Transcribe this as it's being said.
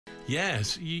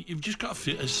Yes, you've just got to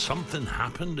feel, has something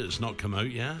happened that's not come out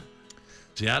yet?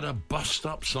 Has he had a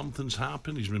bust-up? Something's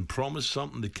happened. He's been promised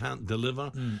something they can't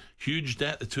deliver. Huge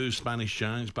debt to two Spanish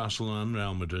giants, Barcelona and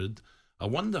Real Madrid. I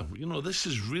wonder, this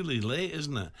is really late,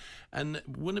 isn't it? And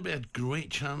wouldn't it be a great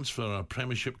chance for a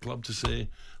Premiership club to say,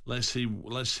 let's see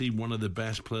one of the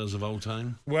best players of all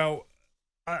time? Well,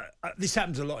 this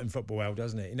happens a lot in football world,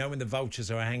 doesn't it? When the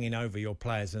vultures are hanging over your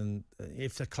players, and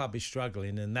if the club is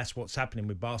struggling, and that's what's happening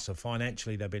with Barca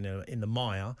financially, they've been in the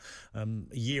mire. A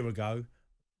year ago,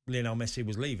 Lionel Messi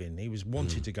was leaving. He was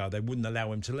wanted to go. They wouldn't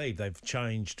allow him to leave. They've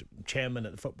changed chairman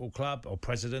at the football club, or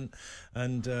president,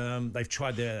 and they've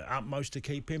tried their utmost to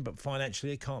keep him, but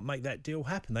financially they can't make that deal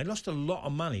happen. They lost a lot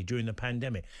of money during the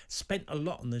pandemic, spent a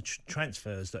lot on the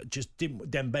transfers that just didn't.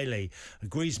 Dembele,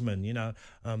 Griezmann,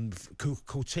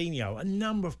 Coutinho, a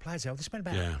number of players. They spent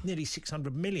about nearly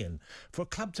 600 million for a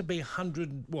club to be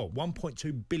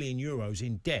 1.2 billion euros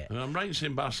in debt. And I'm right in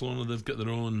saying Barcelona, they've got their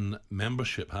own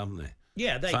membership, haven't they?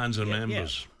 Yeah, fans are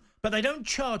members. Yeah. But they don't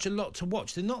charge a lot to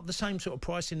watch. They're not the same sort of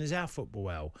pricing as our football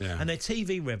world. Yeah. And their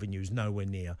TV revenue's nowhere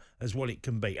near as what it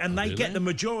can be. And they get the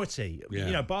majority.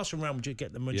 Yeah. Barca and Real Madrid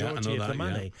get the majority of the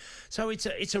money. Yeah. So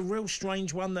it's a real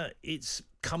strange one that it's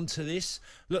come to this.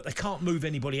 Look, they can't move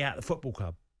anybody out of the football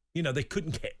club. They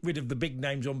couldn't get rid of the big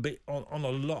names on a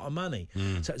lot of money.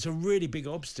 So it's a really big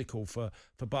obstacle for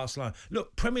Barcelona.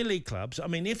 Look, Premier League clubs, I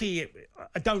mean,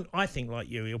 I think like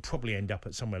you, he'll probably end up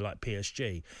at somewhere like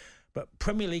PSG. But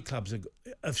Premier League clubs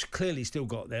have clearly still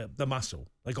got the muscle.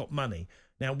 They got money.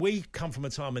 Now, we come from a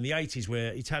time in the 80s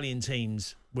where Italian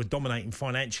teams were dominating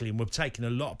financially and were taking a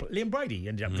lot. But Liam Brady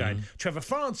ended up going. Trevor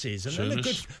Francis and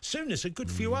Souness, a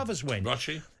good few others went.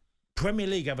 Rushy. Premier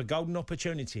League have a golden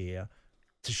opportunity here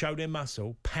to show their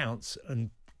muscle, pounce,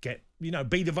 and get,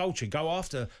 be the vulture, go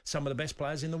after some of the best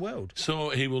players in the world.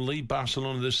 So he will leave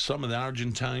Barcelona this summer. The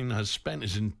Argentine has spent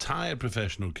his entire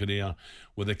professional career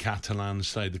with the Catalan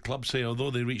side. The club say although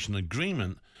they reached an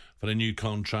agreement for a new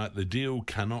contract, the deal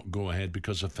cannot go ahead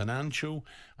because of financial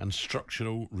and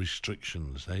structural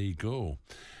restrictions. There you go.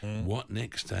 What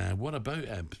next? What about,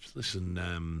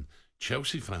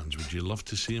 Chelsea fans, would you love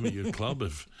to see him at your club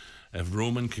if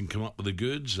Roman can come up with the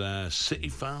goods? City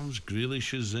fans,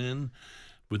 Grealish is in.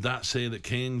 Would that say that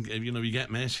Kane, you get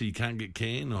Messi, you can't get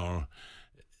Kane? Or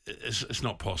it's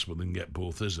not possible they can get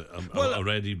both, is it?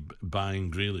 Already buying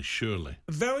Grealish, surely.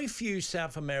 Very few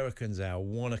South Americans, Al,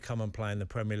 want to come and play in the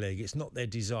Premier League. It's not their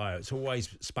desire. It's always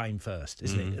Spain first,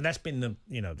 isn't it? And that's been the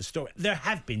story. There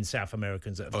have been South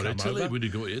Americans that have come Italy. over. Would he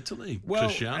go to Italy? Well,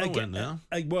 Cristiano went there.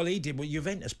 Well, he did. Well,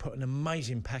 Juventus put an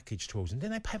amazing package towards him.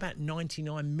 Then they paid about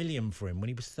 99 million for him when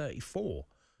he was 34,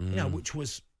 which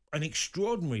was an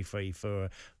extraordinary fee for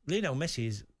Lionel Messi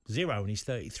is 0 and he's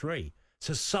 33.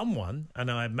 So someone,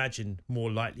 and I imagine more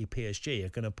likely PSG, are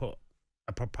going to put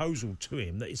a proposal to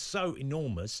him that is so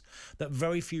enormous that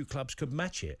very few clubs could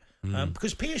match it.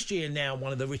 Because PSG are now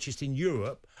one of the richest in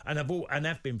Europe and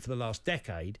have been for the last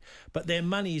decade, but their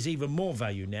money is even more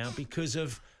value now because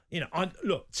of,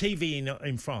 look, TV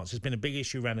in France has been a big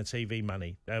issue around the TV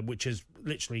money, which has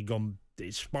literally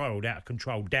it's spiralled out of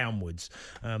control downwards.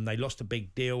 They lost a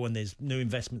big deal and there's new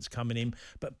investments coming in,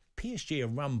 but PSG are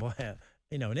run by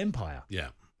an empire. Yeah,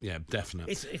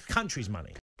 definitely. It's country's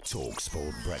money.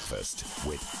 talkSPORT Breakfast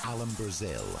with Alan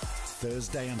Brazil.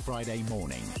 Thursday and Friday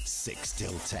morning, 6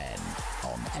 till 10.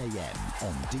 On AM,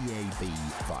 on DAB,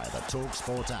 via the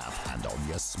talkSPORT app and on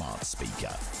your smart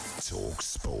speaker.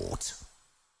 talkSPORT.